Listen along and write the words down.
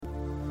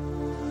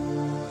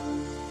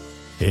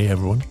Hey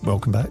everyone,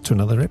 welcome back to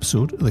another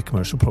episode of the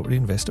Commercial Property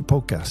Investor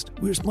Podcast,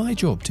 where it's my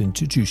job to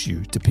introduce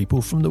you to people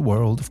from the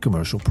world of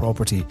commercial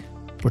property.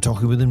 We're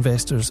talking with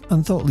investors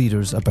and thought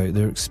leaders about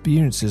their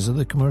experiences of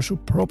the commercial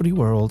property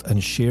world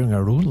and sharing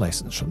our own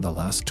lessons from the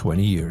last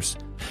 20 years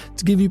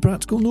to give you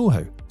practical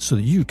know-how so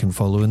that you can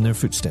follow in their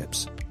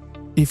footsteps.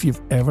 If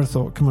you've ever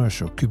thought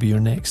commercial could be your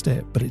next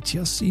step, but it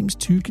just seems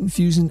too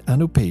confusing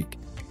and opaque,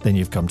 then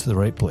you've come to the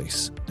right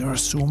place. There are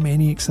so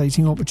many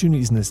exciting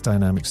opportunities in this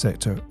dynamic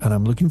sector, and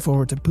I'm looking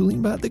forward to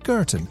pulling back the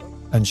curtain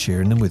and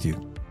sharing them with you.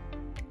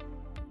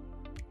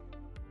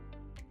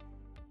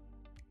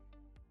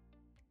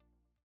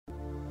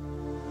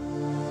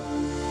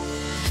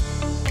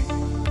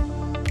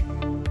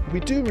 We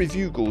do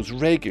review goals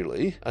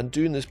regularly, and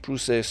doing this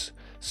process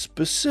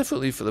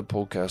specifically for the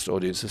podcast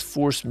audience has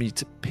forced me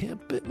to pay a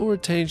bit more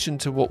attention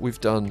to what we've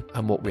done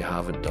and what we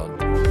haven't done.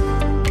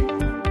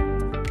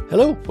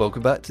 Hello,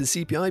 welcome back to the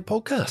CPI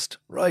podcast.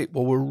 Right,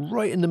 well, we're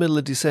right in the middle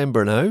of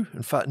December now,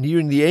 in fact,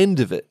 nearing the end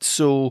of it,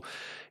 so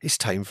it's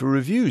time for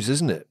reviews,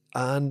 isn't it?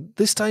 And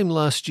this time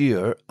last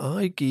year,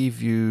 I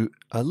gave you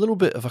a little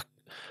bit of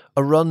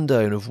a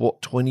rundown of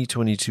what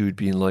 2022 had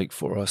been like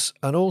for us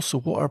and also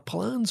what our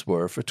plans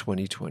were for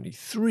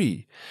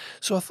 2023.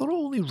 So I thought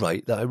only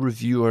right that I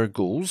review our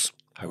goals,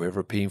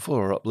 however painful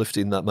or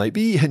uplifting that might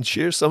be, and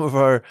share some of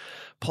our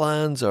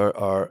plans,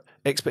 our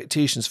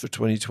expectations for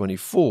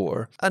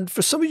 2024. And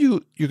for some of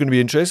you, you're going to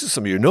be interested,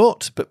 some of you are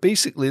not, but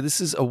basically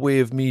this is a way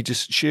of me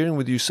just sharing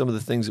with you some of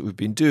the things that we've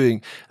been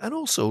doing and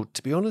also,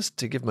 to be honest,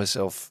 to give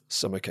myself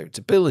some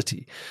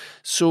accountability.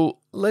 So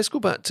let's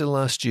go back to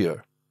last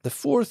year. The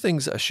four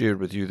things that I shared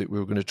with you that we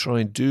were going to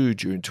try and do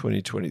during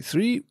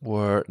 2023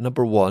 were,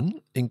 number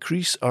one,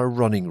 increase our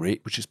running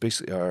rate, which is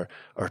basically our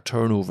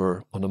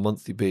turnover on a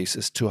monthly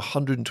basis, to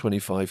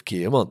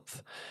 125k a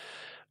month.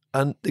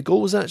 And the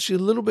goal was actually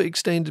a little bit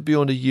extended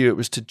beyond a year. It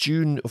was to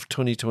June of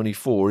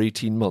 2024,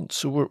 18 months.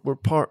 So we're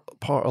part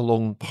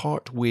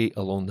way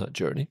along that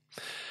journey.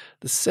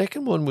 The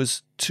second one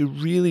was to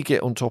really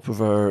get on top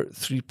of our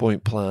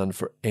 3-point plan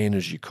for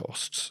energy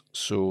costs.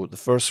 So the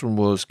first one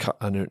was cut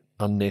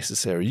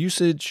unnecessary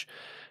usage,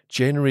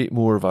 generate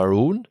more of our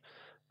own,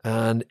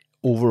 and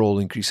overall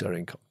increase our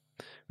income,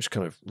 which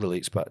kind of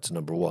relates back to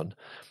number one.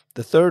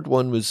 The third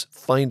one was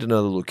find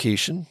another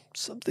location,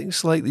 something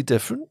slightly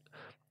different.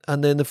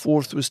 And then the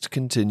fourth was to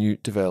continue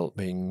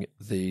developing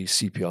the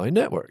CPI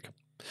network.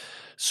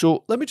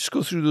 So let me just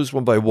go through those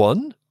one by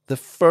one. The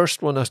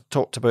first one I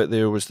talked about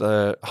there was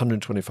the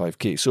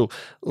 125k. So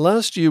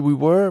last year we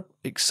were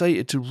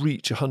excited to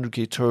reach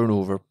 100k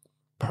turnover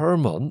per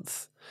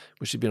month,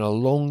 which had been a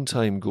long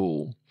time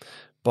goal,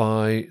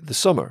 by the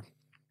summer.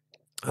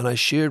 And I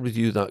shared with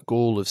you that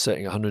goal of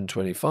setting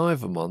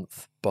 125 a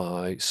month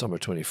by summer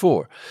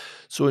 24.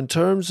 So in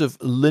terms of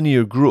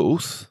linear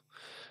growth,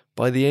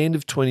 by the end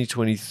of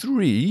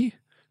 2023,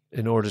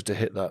 in order to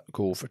hit that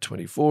goal for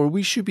 24,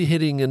 we should be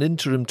hitting an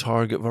interim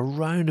target of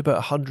around about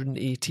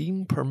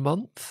 118 per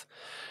month.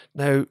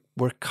 Now,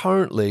 we're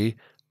currently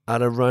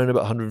at around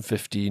about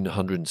 115,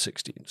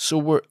 116. So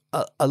we're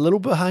a little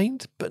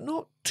behind, but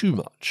not too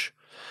much.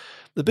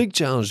 The big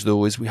challenge,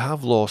 though, is we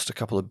have lost a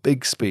couple of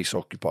big space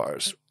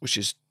occupiers, which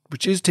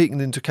is taken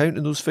into account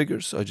in those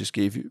figures I just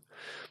gave you.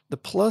 The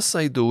plus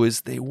side, though,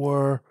 is they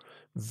were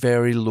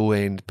very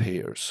low-end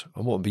payers.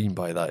 And what I mean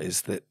by that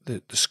is that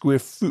the square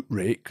foot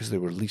rate, because they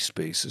were lease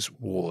spaces,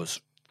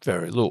 was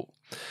very low.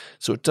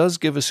 So it does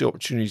give us the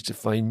opportunity to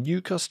find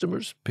new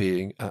customers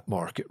paying at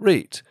market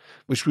rate,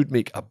 which would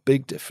make a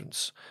big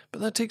difference.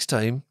 But that takes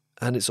time,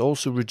 and it's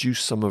also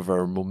reduced some of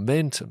our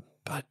momentum.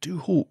 But I do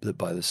hope that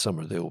by the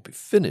summer they will be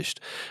finished.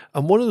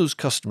 And one of those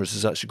customers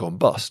has actually gone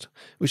bust,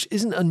 which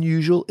isn't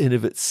unusual in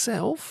of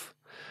itself,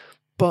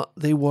 but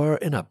they were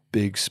in a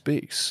big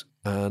space.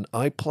 And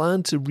I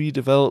plan to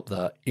redevelop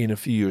that in a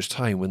few years'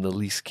 time when the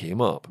lease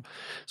came up.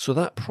 So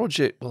that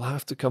project will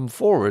have to come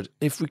forward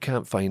if we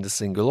can't find a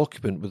single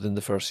occupant within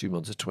the first few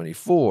months of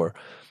 24.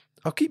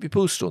 I'll keep you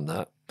posted on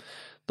that.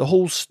 The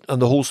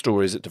whole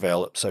story as it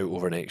develops out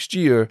over next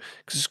year,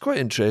 because it's quite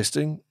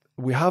interesting.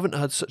 We haven't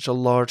had such a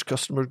large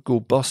customer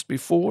go bust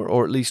before,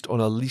 or at least on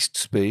a leased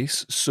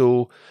space.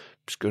 So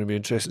it's going to be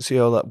interesting to see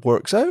how that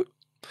works out.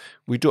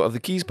 We don't have the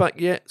keys back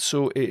yet,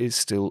 so it is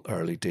still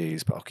early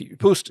days, but I'll keep you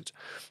posted.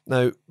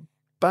 Now,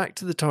 back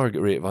to the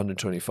target rate of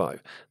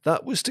 125.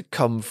 That was to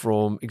come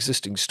from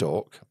existing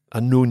stock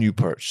and no new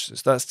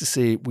purchases. That's to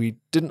say, we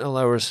didn't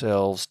allow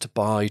ourselves to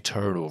buy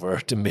turnover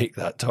to make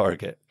that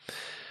target.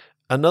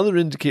 Another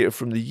indicator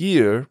from the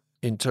year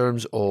in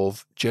terms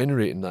of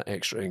generating that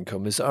extra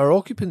income is that our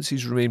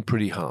occupancies remain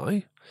pretty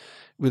high,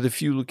 with a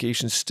few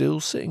locations still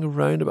sitting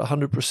around about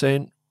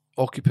 100%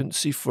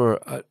 occupancy for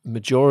a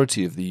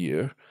majority of the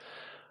year.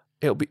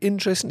 It'll be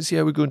interesting to see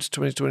how we go into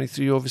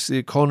 2023. Obviously,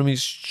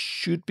 economies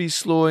should be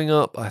slowing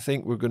up. I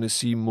think we're going to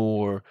see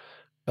more.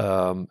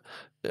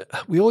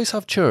 We always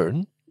have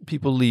churn,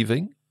 people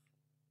leaving,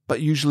 But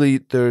usually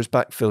there's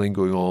backfilling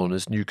going on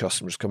as new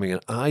customers coming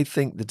in. I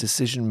think the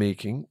decision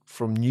making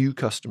from new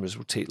customers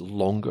will take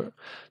longer.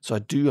 So I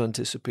do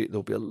anticipate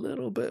there'll be a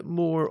little bit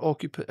more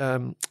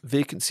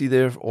vacancy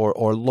there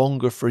or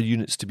longer for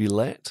units to be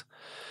let.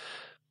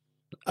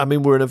 I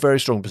mean, we're in a very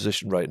strong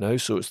position right now,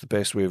 so it's the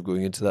best way of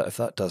going into that if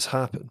that does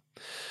happen.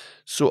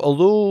 So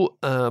although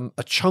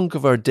a chunk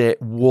of our debt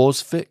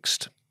was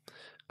fixed,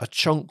 a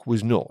chunk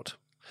was not.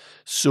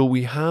 So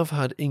we have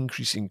had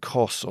increasing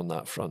costs on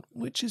that front,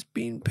 which has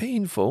been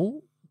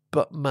painful,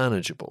 but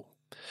manageable.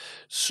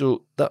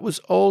 So that was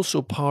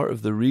also part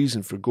of the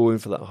reason for going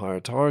for that higher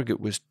target,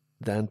 was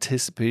the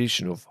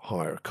anticipation of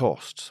higher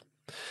costs.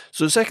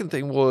 So the second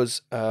thing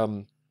was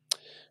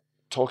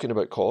talking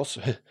about costs,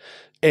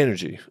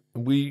 energy.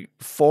 We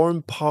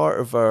formed part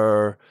of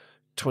our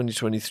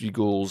 2023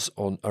 goals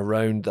on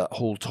around that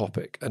whole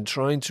topic and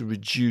trying to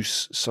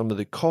reduce some of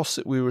the costs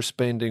that we were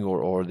spending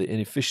or the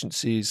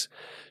inefficiencies,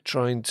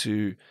 trying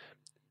to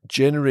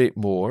generate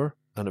more.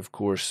 And of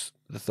course,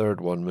 the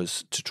third one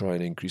was to try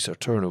and increase our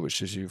turnover,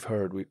 which, as you've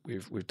heard,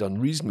 we've done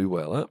reasonably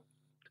well at.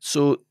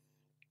 So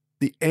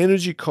the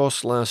energy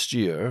costs last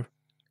year,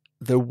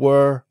 there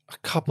were a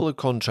couple of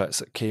contracts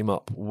that came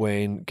up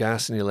when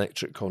gas and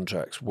electric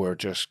contracts were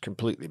just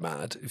completely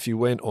mad. If you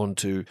went on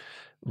to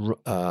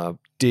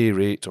day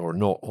rate or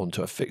not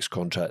onto a fixed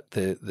contract,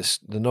 the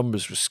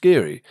numbers were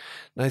scary.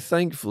 Now,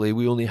 thankfully,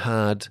 we only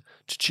had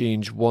to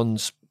change one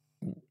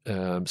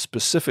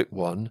specific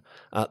one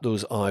at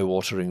those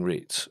eye-watering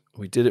rates.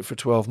 We did it for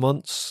 12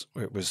 months.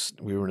 We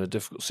were in a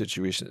difficult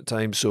situation at the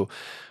time, so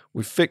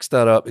we fixed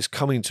that up. It's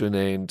coming to an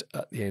end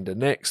at the end of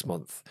next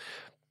month.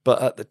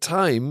 But at the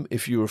time,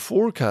 if you were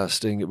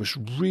forecasting, it was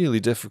really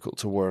difficult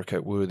to work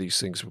out where these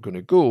things were going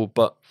to go.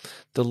 But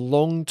the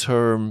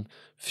long-term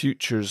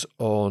futures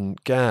on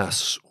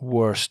gas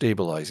were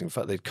stabilizing. In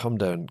fact, they'd come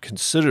down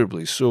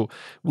considerably. So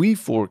we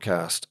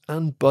forecast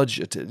and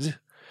budgeted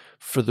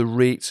for the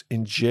rates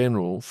in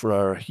general for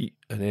our heat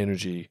and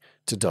energy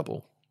to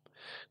double.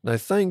 Now,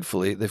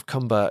 thankfully, they've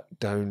come back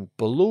down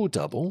below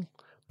double,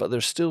 but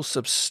they're still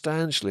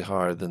substantially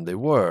higher than they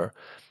were.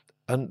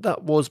 And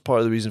that was part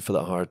of the reason for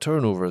that higher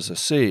turnover, as I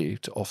say,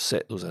 to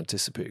offset those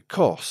anticipated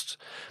costs.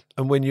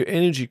 And when your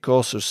energy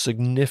costs are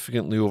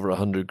significantly over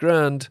 100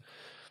 grand,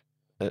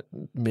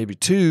 maybe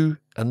two,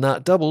 and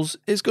that doubles,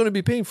 it's going to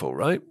be painful,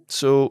 right?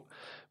 So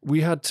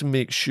we had to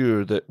make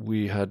sure that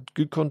we had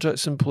good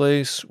contracts in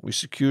place, we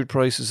secured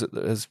prices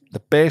as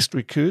the best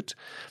we could,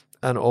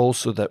 and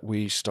also that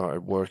we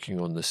started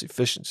working on this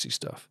efficiency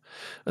stuff.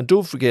 And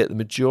don't forget, the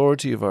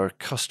majority of our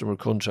customer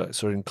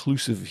contracts are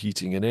inclusive of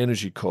heating and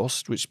energy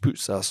costs, which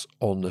puts us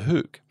on the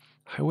hook.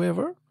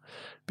 However,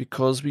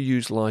 because we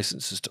use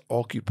licenses to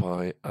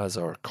occupy as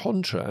our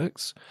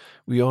contracts,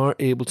 we are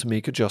able to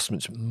make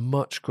adjustments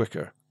much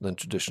quicker than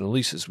traditional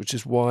leases, which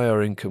is why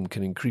our income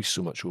can increase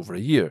so much over a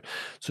year.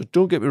 So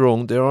don't get me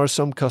wrong, there are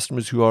some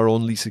customers who are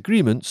on lease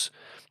agreements,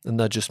 and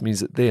that just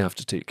means that they have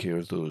to take care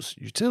of those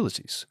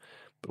utilities.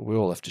 But we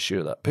all have to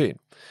share that pain.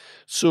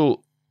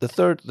 So the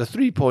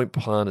 3-point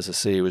plan, as I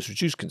say, was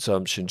reduce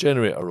consumption,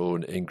 generate our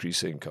own,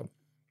 increase income.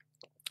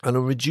 And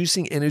on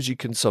reducing energy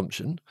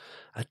consumption,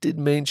 I did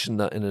mention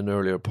that in an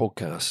earlier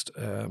podcast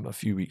a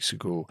few weeks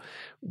ago.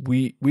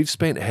 We've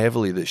spent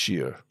heavily this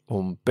year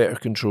on better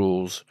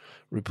controls,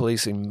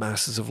 replacing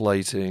masses of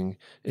lighting,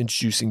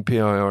 introducing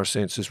PIR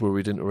sensors where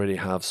we didn't already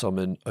have some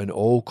in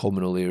all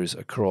communal areas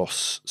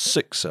across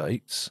 6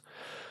 sites.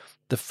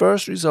 The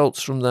first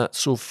results from that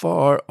so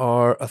far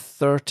are a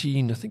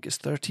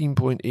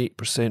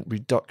 13.8%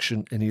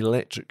 reduction in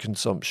electric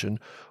consumption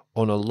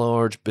on a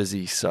large,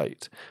 busy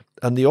site.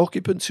 And the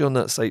occupancy on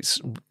that site's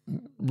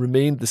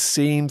remained the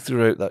same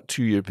throughout that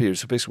 2-year period.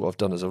 So basically what I've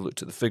done is I've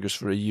looked at the figures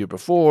for a year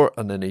before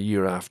and then a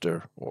year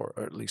after, or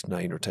at least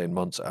 9 or 10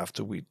 months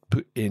after we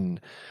put in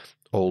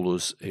all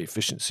those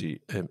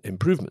efficiency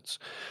improvements.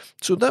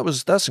 So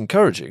that's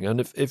encouraging.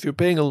 And if you're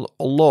paying a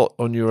lot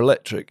on your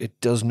electric, it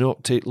does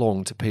not take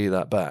long to pay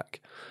that back.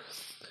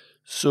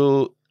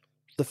 So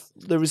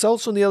the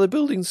results on the other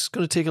buildings is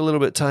going to take a little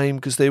bit of time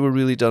because they were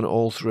really done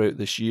all throughout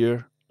this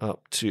year.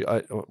 Up to,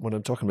 when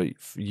I'm talking about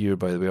year,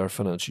 by the way, our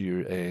financial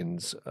year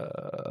ends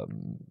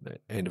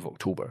end of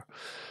October.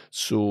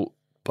 So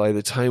by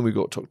the time we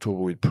got to October,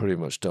 we'd pretty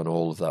much done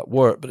all of that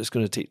work, but it's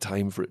going to take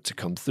time for it to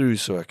come through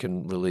so I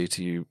can relay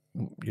to you,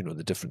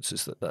 the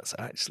differences that's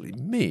actually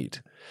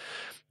made.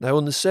 Now,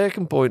 on the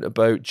second point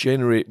about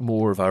generate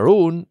more of our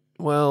own,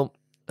 well,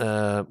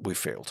 we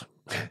failed.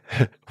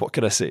 What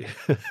can I say?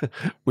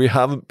 We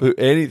haven't put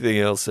anything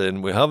else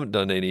in. We haven't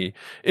done any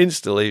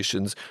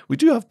installations. We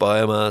do have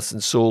biomass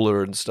and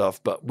solar and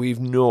stuff, but we've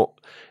not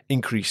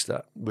increased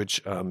that,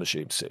 which I'm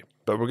ashamed to say.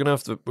 But we're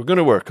going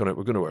to work on it.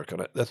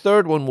 The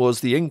third one was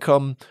the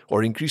income,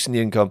 or increasing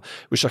the income,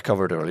 which I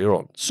covered earlier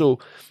on. So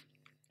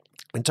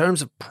in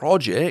terms of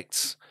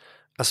projects,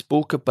 I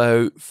spoke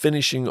about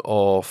finishing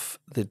off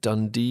the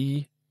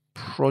Dundee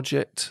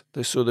project.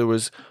 So there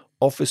was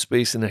office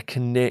space in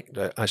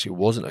actually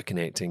wasn't a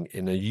connecting,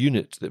 in a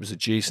unit that was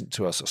adjacent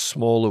to us, a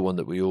smaller one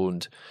that we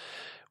owned,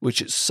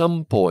 which at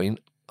some point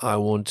I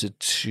wanted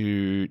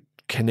to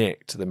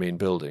connect to the main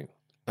building.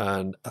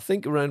 And I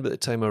think around about the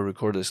time I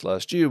recorded this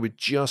last year,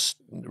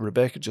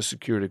 Rebecca just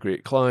secured a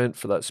great client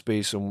for that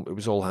space, and it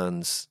was all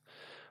hands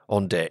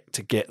on deck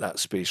to get that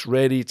space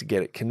ready, to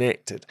get it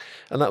connected.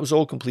 And that was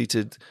all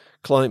completed.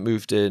 Client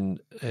moved in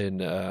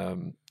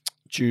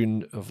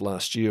June of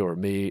last year, or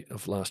May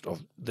of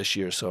this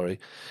year, sorry.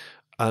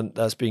 And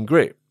that's been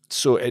great.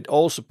 So it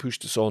also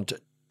pushed us on to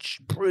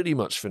pretty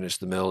much finish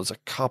the mill. There's a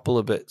couple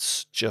of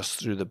bits just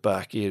through the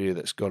back area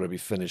that's got to be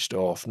finished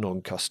off,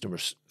 non-customer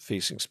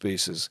facing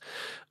spaces.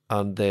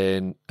 And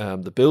then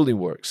the building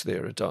works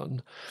there are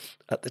done.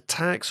 At the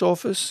tax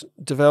office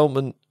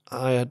development,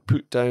 I had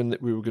put down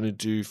that we were going to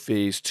do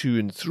phase 2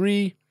 and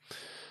 3.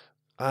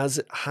 As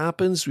it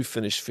happens, we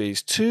finished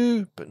phase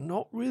 2, but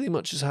not really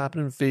much has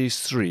happened in phase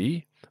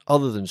 3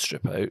 other than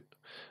strip out.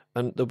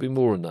 And there'll be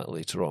more on that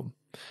later on.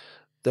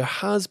 There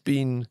has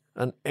been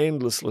an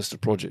endless list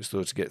of projects,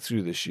 though, to get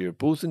through this year,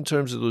 both in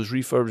terms of those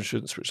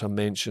refurbishments, which I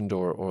mentioned,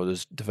 or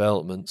those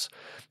developments,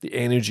 the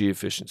energy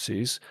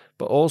efficiencies,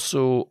 but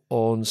also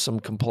on some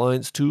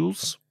compliance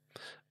tools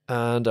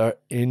and our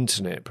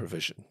internet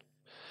provision.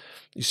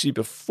 You see,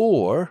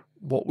 before,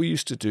 what we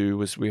used to do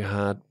was we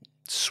had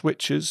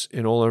switches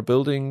in all our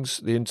buildings.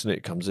 The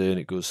internet comes in,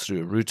 it goes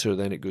through a router,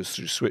 then it goes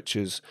through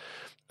switches,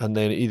 and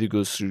then it either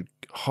goes through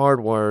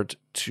hardwired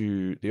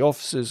to the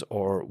offices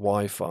or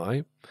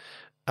Wi-Fi.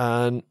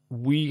 And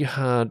we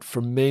had,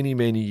 for many,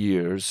 many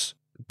years,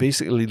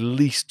 basically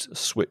leased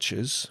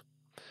switches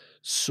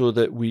so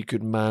that we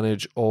could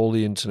manage all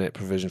the internet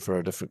provision for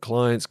our different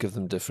clients, give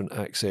them different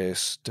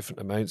access,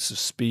 different amounts of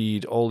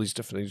speed, all these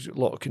different things, a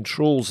lot of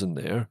controls in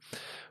there.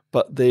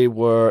 But they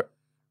were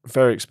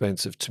very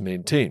expensive to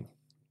maintain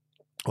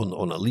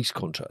on a lease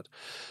contract.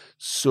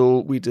 So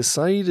we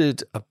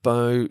decided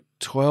about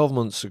 12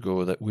 months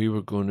ago that we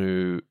were going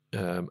to,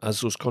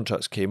 as those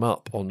contracts came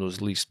up on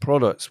those leased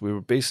products, we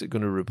were basically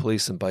going to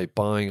replace them by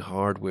buying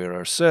hardware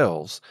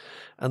ourselves.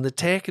 And the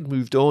tech had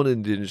moved on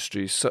in the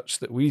industry such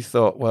that we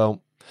thought,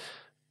 well,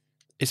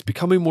 it's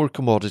becoming more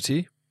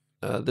commodity.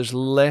 There's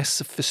less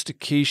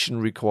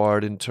sophistication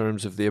required in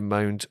terms of the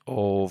amount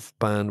of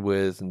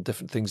bandwidth and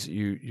different things that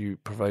you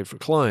provide for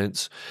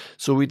clients.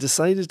 So we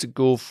decided to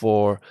go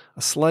for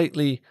a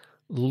slightly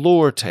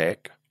lower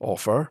tech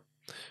offer,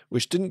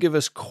 which didn't give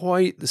us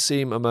quite the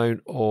same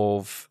amount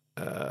of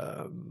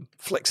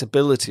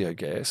flexibility, I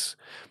guess,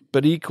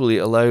 but equally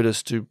allowed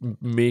us to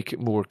make it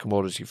more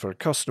commodity for our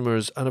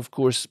customers. And of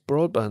course,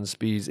 broadband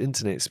speeds,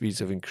 internet speeds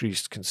have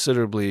increased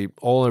considerably.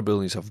 All our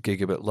buildings have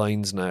gigabit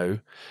lines now,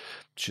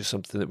 which is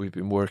something that we've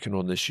been working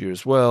on this year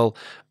as well.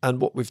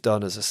 And what we've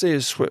done, as I say,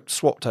 is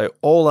swapped out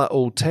all that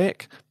old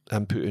tech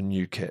and put in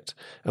new kit.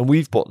 And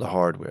we've bought the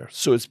hardware.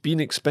 So it's been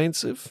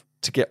expensive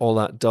to get all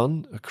that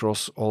done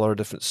across all our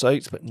different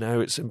sites, but now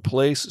it's in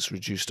place. It's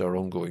reduced our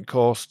ongoing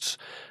costs,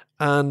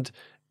 and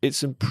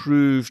it's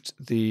improved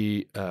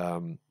the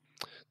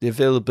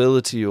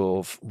availability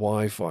of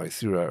Wi-Fi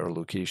throughout our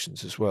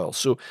locations as well.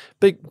 So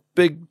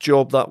big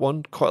job, that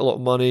one. Quite a lot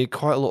of money,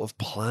 quite a lot of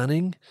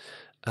planning.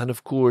 And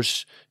of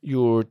course,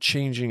 you're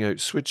changing out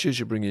switches,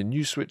 you're bringing in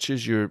new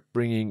switches,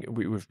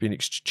 we've been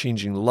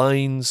exchanging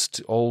lines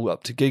all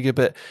up to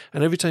gigabit.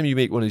 And every time you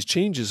make one of these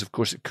changes, of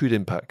course, it could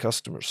impact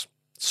customers,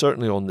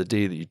 certainly on the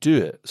day that you do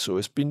it. So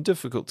it's been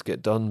difficult to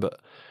get done, but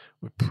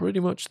we're pretty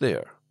much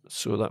there.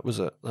 So that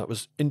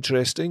was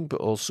interesting, but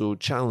also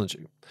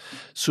challenging.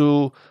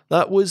 So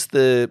that was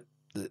the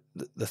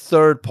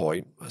third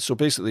point. So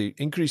basically,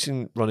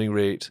 increasing running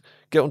rate,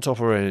 get on top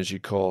of our energy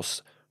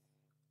costs.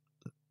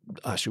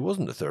 Actually,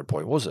 wasn't the third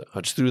point, was it? I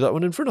just threw that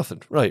one in for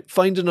nothing. Right,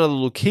 find another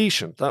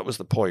location. That was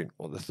the point,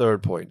 or the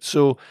third point.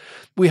 So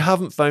we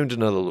haven't found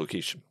another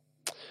location,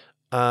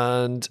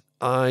 and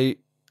I'm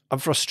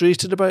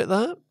frustrated about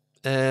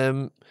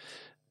that.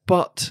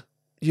 But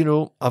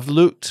I've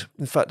looked.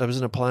 In fact, I was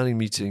in a planning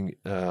meeting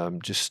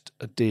just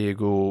a day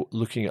ago,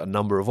 looking at a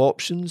number of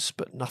options,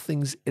 but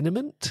nothing's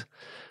imminent.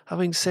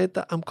 Having said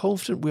that, I'm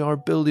confident we are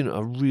building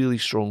a really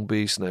strong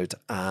base now to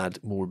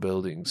add more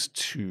buildings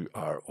to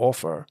our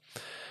offer.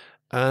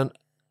 And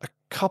a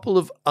couple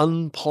of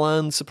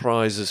unplanned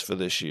surprises for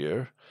this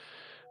year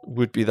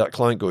would be that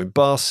client going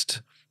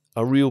bust,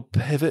 a real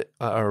pivot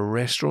at our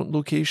restaurant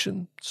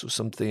location, so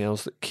something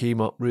else that came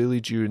up really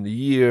during the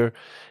year.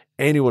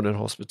 Anyone in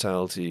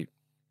hospitality,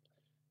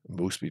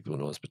 most people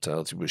in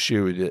hospitality will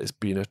share with you, it's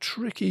been a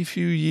tricky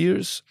few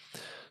years.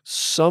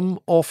 Some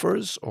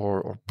offers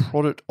or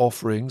product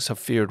offerings have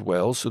fared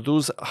well, so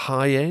those at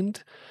high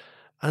end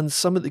and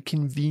some at the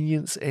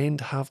convenience end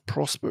have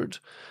prospered.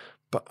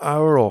 But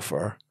our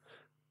offer,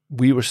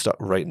 we were stuck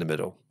right in the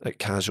middle at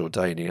casual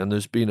dining, and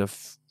there's been a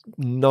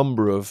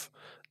number of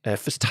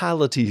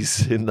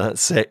fatalities in that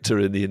sector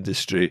in the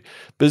industry.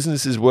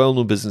 Businesses,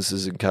 well-known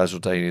businesses in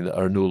casual dining that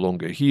are no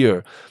longer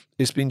here.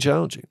 It's been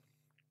challenging.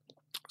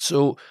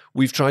 So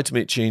we've tried to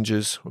make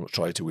changes.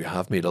 We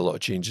have made a lot of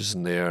changes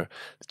in there.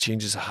 The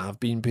changes have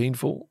been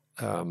painful.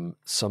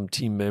 Some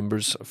team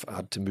members have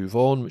had to move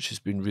on, which has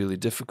been really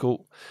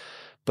difficult.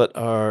 But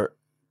our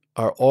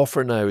Our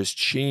offer now has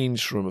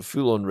changed from a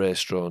full-on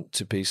restaurant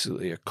to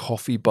basically a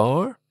coffee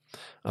bar,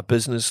 a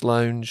business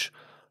lounge,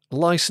 a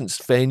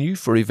licensed venue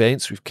for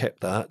events, we've kept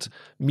that,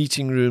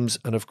 meeting rooms,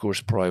 and of course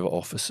private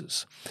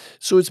offices.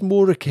 So it's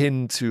more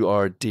akin to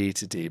our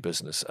day-to-day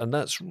business, and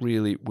that's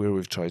really where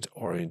we've tried to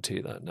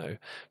orientate that now.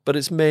 But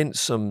it's meant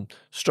some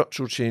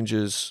structural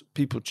changes,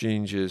 people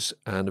changes,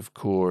 and of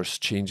course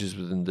changes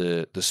within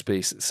the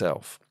space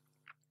itself.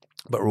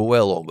 But we're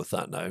well on with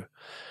that now.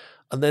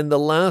 And then the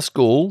last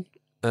goal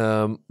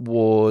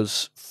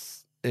was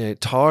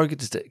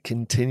targeted at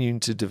continuing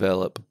to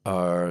develop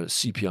our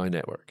CPI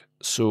network.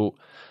 So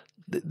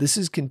this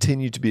has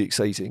continued to be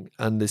exciting,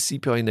 and the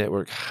CPI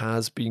network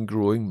has been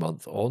growing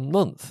month on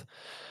month.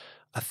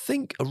 I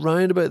think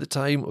around about the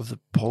time of the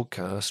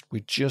podcast,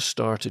 we just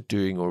started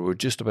doing, or we're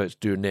just about to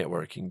do a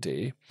networking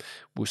day.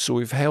 So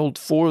we've held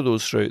 4 of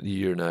those throughout the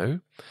year now.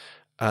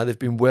 They've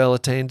been well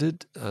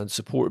attended and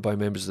supported by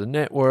members of the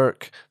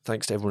network.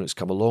 Thanks to everyone that's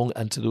come along,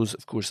 and to those,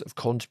 of course, that have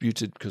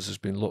contributed, because there's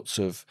been lots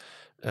of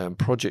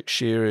project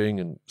sharing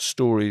and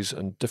stories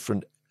and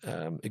different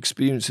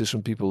experiences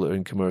from people that are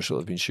in commercial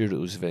that have been shared at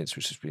those events,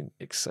 which has been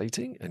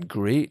exciting and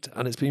great.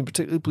 And it's been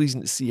particularly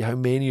pleasing to see how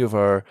many of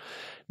our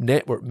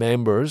network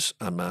members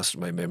and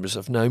mastermind members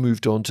have now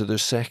moved on to their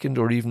second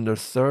or even their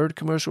third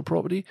commercial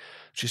property,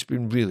 which has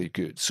been really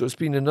good. So it's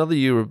been another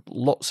year of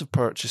lots of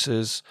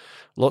purchases,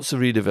 lots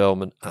of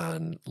redevelopment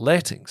and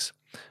lettings.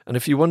 And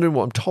if you're wondering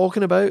what I'm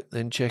talking about,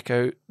 then check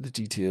out the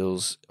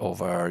details of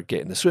our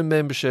Getting the Swim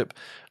membership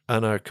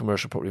and our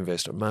Commercial Property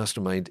Investor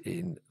Mastermind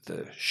in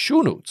the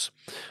show notes.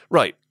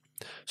 Right,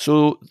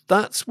 so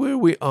that's where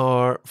we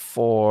are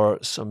for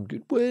some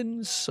good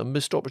wins, some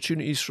missed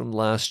opportunities from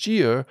last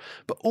year.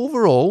 But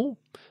overall,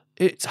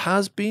 it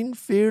has been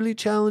fairly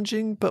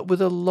challenging, but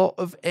with a lot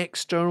of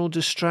external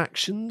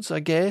distractions, I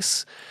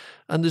guess.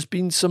 And there's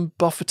been some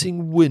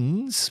buffeting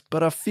wins,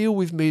 but I feel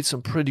we've made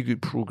some pretty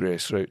good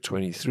progress throughout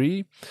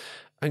 23.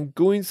 And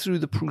going through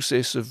the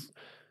process of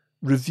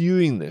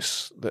reviewing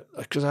this,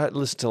 because I had to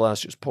listen to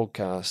last year's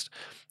podcast,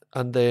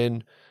 and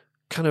then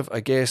kind of,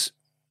 I guess,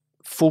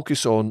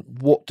 focus on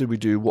what did we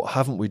do, what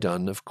haven't we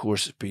done. Of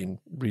course, it's been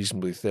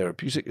reasonably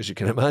therapeutic, as you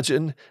can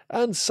imagine,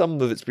 and some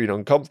of it's been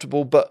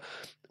uncomfortable, but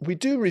we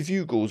do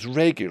review goals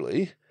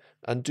regularly,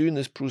 and doing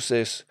this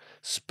process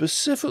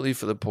specifically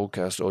for the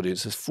podcast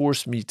audience has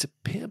forced me to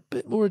pay a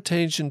bit more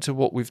attention to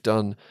what we've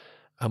done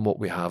and what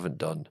we haven't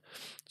done.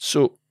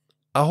 So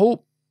I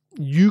hope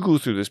you go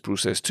through this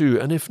process too,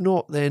 and if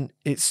not, then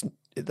it's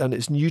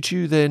new to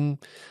you, then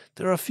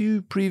there are a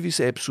few previous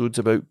episodes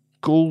about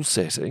goal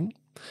setting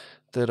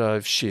that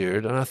I've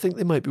shared, and I think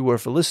they might be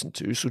worth a listen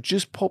to. So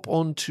just pop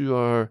onto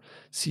our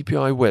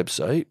CPI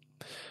website.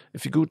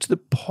 If you go to the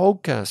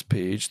podcast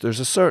page, there's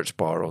a search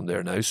bar on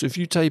there now. So if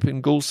you type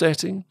in goal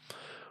setting,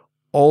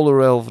 all the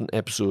relevant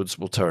episodes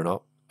will turn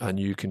up, and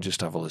you can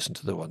just have a listen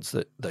to the ones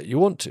that you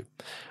want to.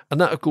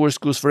 And that, of course,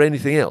 goes for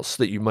anything else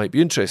that you might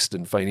be interested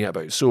in finding out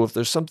about. So if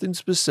there's something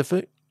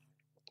specific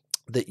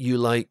that you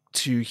like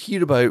to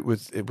hear about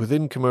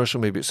within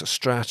commercial, maybe it's a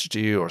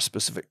strategy or a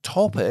specific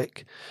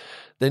topic,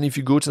 then if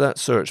you go to that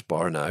search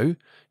bar now,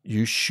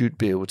 you should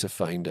be able to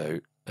find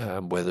out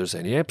whether there's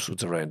any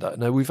episodes around that.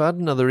 Now, we've had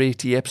another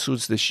 80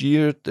 episodes this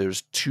year.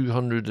 There's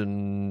 200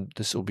 and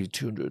this will be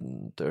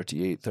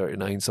 238,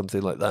 39,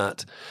 something like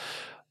that.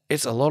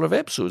 It's a lot of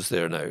episodes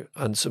there now,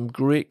 and some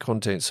great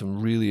content,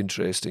 some really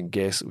interesting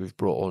guests that we've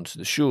brought onto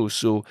the show.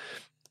 So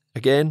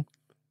again,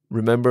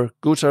 remember,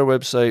 go to our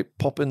website,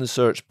 pop in the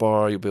search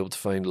bar, you'll be able to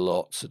find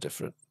lots of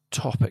different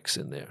topics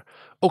in there.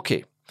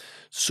 Okay,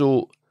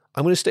 so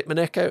I'm going to stick my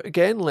neck out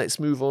again. Let's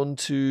move on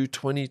to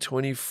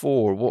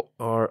 2024. What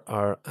are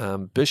our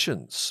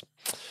ambitions?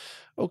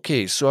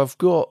 Okay, so I've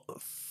got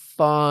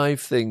 5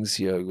 things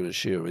here I'm going to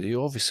share with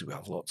you. Obviously, we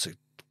have lots of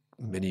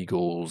mini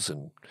goals,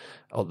 and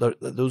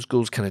those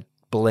goals kind of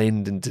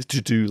blend into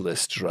to-do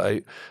lists,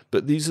 right?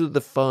 But these are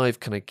the 5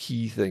 kind of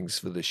key things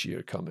for this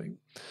year coming.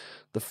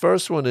 The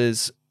first one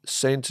is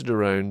centered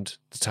around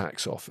the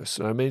tax office.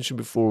 And I mentioned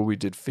before we've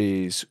done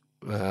phase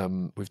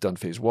 1, we've done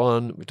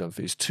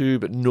phase 2,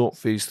 but not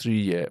phase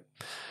 3 yet.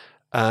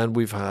 And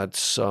we've had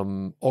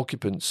some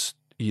occupants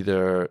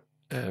either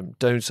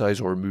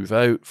downsize or move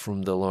out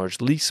from the large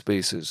lease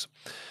spaces.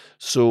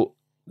 So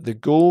the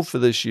goal for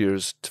this year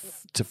is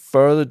to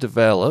further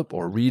develop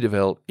or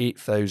redevelop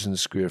 8,000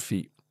 square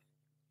feet.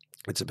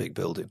 It's a big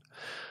building.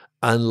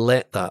 And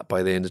let that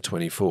by the end of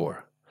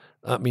 24.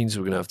 That means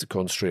we're going to have to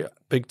concentrate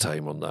big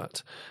time on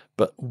that.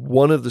 But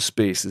one of the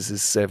spaces is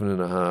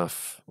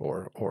 7.5,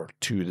 or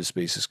 2 of the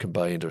spaces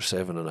combined are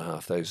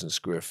 7,500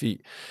 square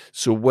feet.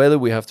 So whether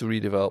we have to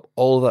redevelop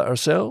all of that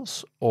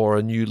ourselves or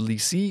a new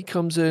leasee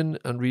comes in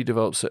and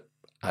redevelops it,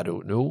 I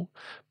don't know.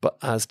 But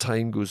as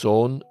time goes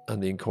on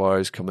and the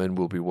inquiries come in,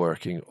 we'll be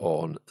working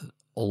on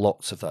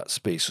lots of that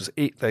space. So it's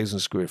 8,000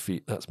 square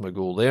feet. That's my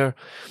goal there.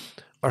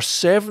 Our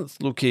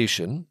 7th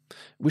location,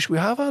 which we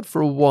have had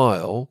for a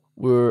while,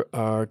 where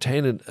our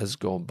tenant has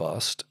gone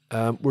bust,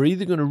 we're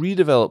either going to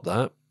redevelop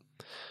that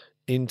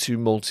into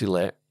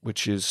multi-let,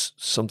 which is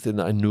something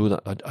that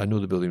I know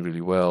the building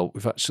really well.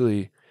 We've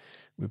actually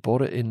We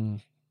bought it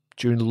in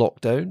during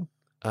lockdown,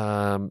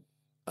 and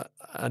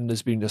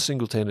there's been a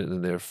single tenant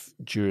in there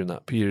during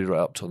that period right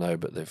up till now,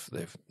 but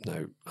they've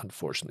now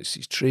unfortunately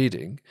ceased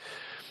trading.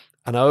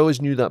 And I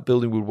always knew that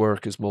building would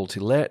work as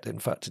multi-let. In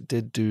fact, it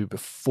did do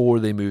before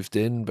they moved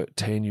in, about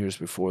 10 years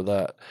before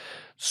that.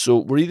 So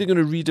we're either going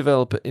to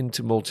redevelop it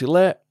into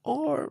multi-let,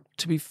 or,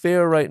 to be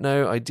fair right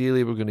now,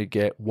 ideally we're going to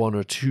get one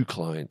or two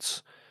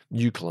clients,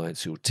 new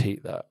clients, who will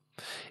take that.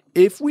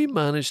 If we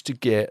manage to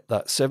get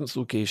that 7th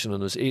location on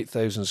those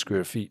 8,000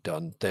 square feet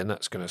done, then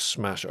that's going to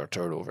smash our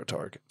turnover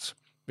targets,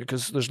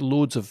 because there's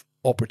loads of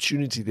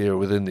opportunity there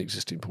within the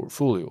existing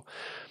portfolio.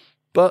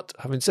 But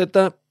having said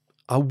that,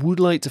 I would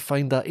like to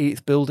find that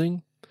 8th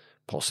building,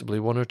 possibly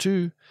one or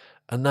two,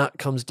 and that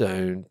comes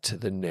down to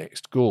the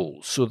next goal.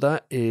 So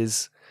that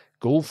is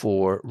goal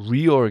 4,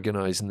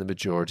 reorganizing the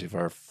majority of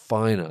our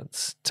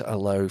finance to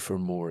allow for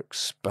more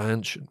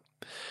expansion.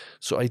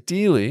 So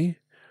ideally,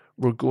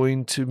 we're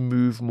going to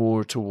move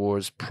more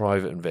towards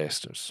private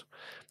investors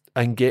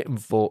and get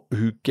involved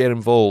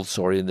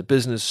in the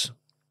business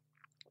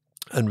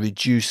and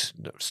reduce.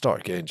 No,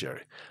 start again,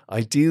 Jerry.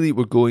 Ideally,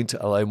 we're going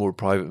to allow more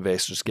private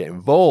investors to get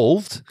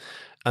involved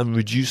and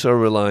reduce our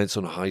reliance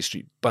on high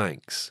street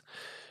banks,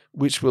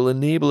 which will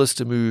enable us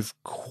to move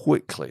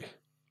quickly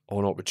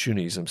on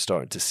opportunities I'm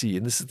starting to see.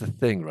 And this is the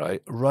thing,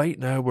 right? Right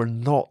now, we're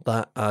not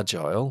that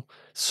agile,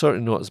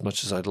 certainly not as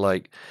much as I'd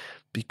like,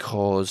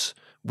 because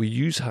we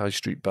use high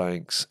street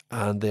banks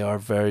and they are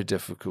very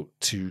difficult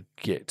to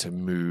get to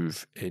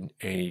move in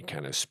any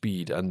kind of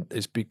speed, and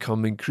it's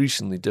become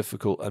increasingly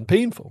difficult and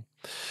painful.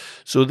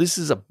 So this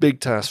is a big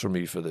task for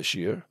me for this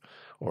year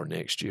or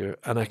next year,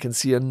 and I can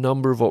see a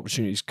number of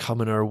opportunities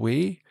coming our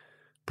way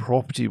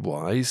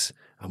property-wise,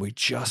 and we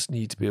just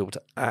need to be able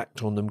to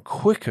act on them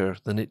quicker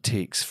than it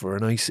takes for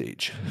an ice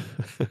age.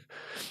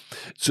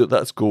 So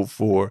that's goal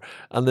 4.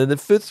 And then the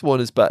 5th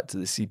one is back to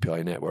the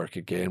CPI network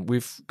again.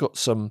 We've got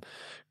some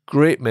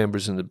great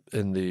members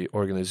in the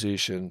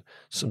organization,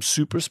 some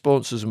super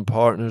sponsors and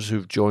partners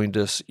who've joined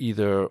us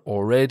either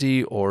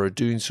already or are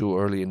doing so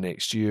early in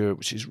next year,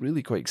 which is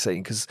really quite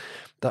exciting, because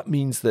that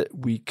means that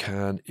we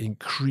can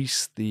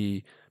increase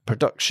the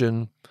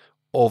production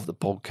of the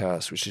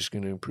podcast, which is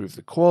going to improve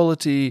the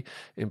quality,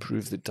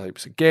 improve the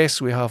types of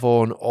guests we have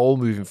on, all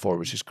moving forward,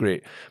 which is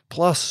great.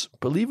 Plus,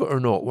 believe it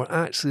or not, we're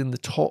actually in the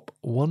top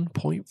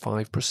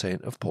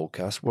 1.5% of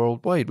podcasts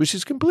worldwide, which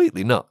is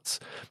completely nuts.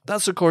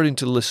 That's according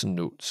to Listen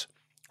Notes,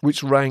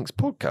 which ranks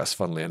podcasts,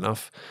 funnily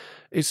enough.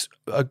 It's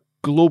a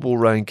global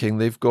ranking.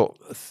 They've got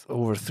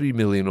over 3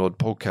 million odd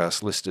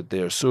podcasts listed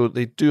there. So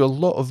they do a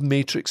lot of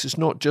matrix. It's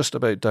not just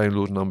about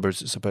download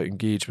numbers, it's about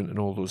engagement and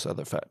all those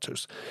other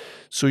factors.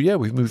 So yeah,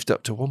 we've moved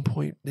up to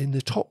in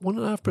the top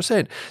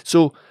 1.5%.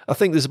 So I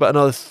think there's about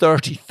another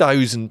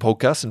 30,000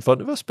 podcasts in front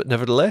of us, but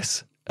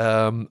nevertheless,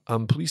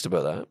 I'm pleased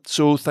about that.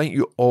 So thank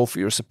you all for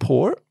your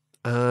support.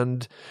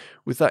 And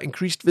with that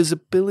increased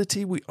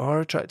visibility, we are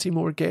attracting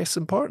more guests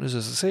and partners,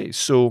 as I say.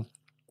 So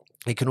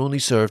it can only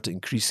serve to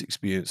increase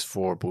experience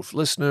for both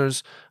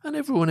listeners and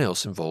everyone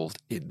else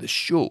involved in the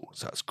show.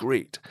 So that's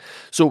great.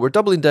 So we're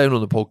doubling down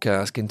on the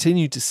podcast,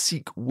 continue to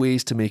seek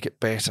ways to make it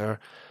better,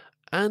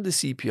 and the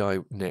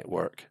CPI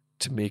network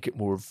to make it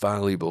more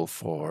valuable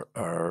for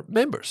our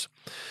members.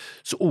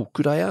 So,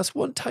 could I ask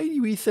one tiny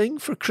wee thing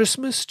for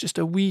Christmas? Just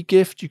a wee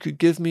gift you could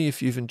give me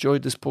if you've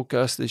enjoyed this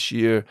podcast this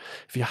year.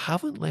 If you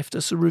haven't left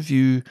us a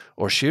review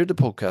or shared the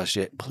podcast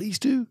yet, please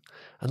do.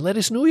 And let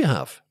us know you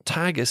have.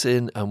 Tag us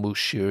in and we'll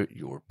share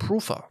your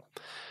profile.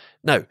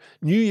 Now,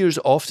 New Year's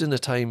often a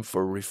time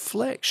for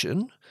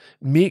reflection.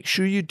 Make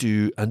sure you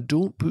do, and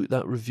don't put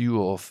that review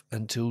off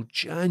until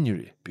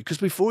January, because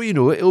before you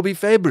know it, it'll be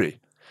February.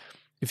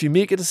 If you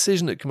make a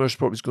decision that commercial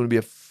property is going to be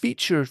a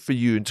feature for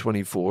you in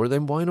 24,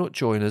 then why not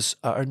join us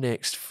at our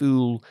next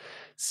full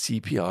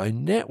CPI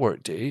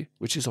Network Day,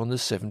 which is on the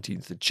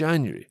 17th of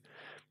January.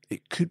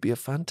 It could be a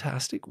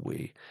fantastic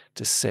way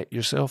to set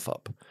yourself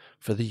up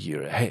for the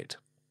year ahead.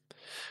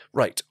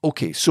 Right,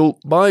 okay, so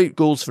my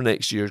goals for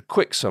next year,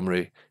 quick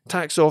summary.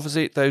 Tax office,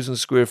 8,000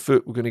 square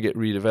foot, we're going to get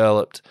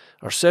redeveloped.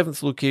 Our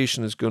 7th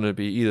location is going to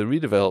be either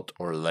redeveloped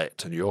or let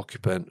to new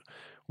occupant.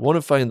 Want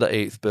to find that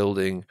 8th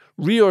building,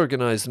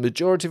 reorganise the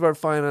majority of our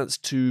finance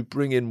to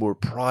bring in more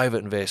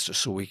private investors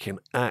so we can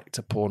act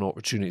upon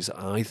opportunities that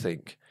I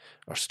think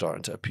are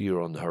starting to appear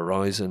on the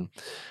horizon.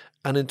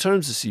 And in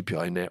terms of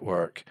CPI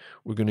network,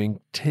 we're going to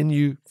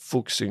continue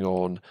focusing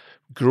on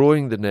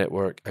growing the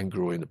network and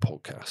growing the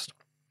podcast.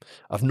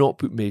 I've not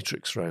put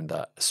matrix around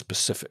that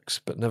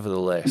specifics, but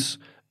nevertheless,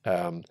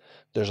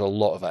 there's a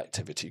lot of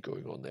activity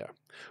going on there.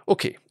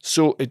 Okay,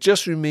 so it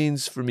just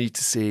remains for me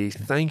to say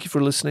thank you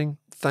for listening.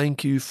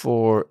 Thank you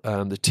for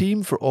the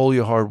team for all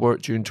your hard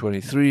work during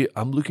 23.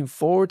 I'm looking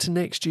forward to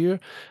next year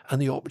and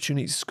the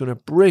opportunities it's going to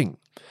bring.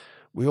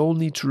 We all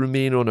need to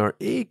remain on our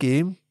A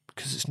game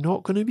because it's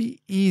not going to be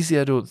easy,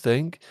 I don't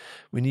think.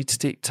 We need to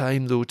take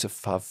time, though, to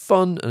have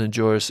fun and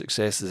enjoy our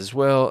successes as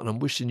well. And I'm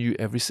wishing you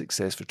every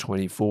success for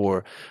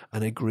 24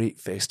 and a great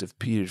festive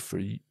period for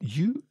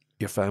you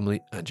your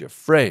family and your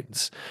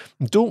friends.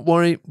 And don't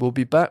worry, we'll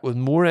be back with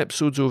more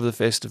episodes over the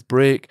festive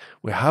break.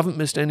 We haven't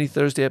missed any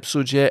Thursday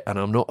episodes yet, and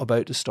I'm not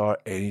about to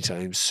start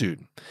anytime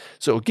soon.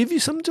 So it'll give you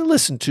something to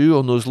listen to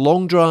on those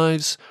long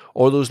drives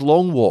or those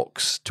long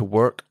walks to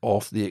work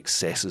off the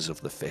excesses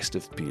of the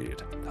festive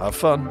period. Have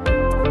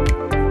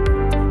fun.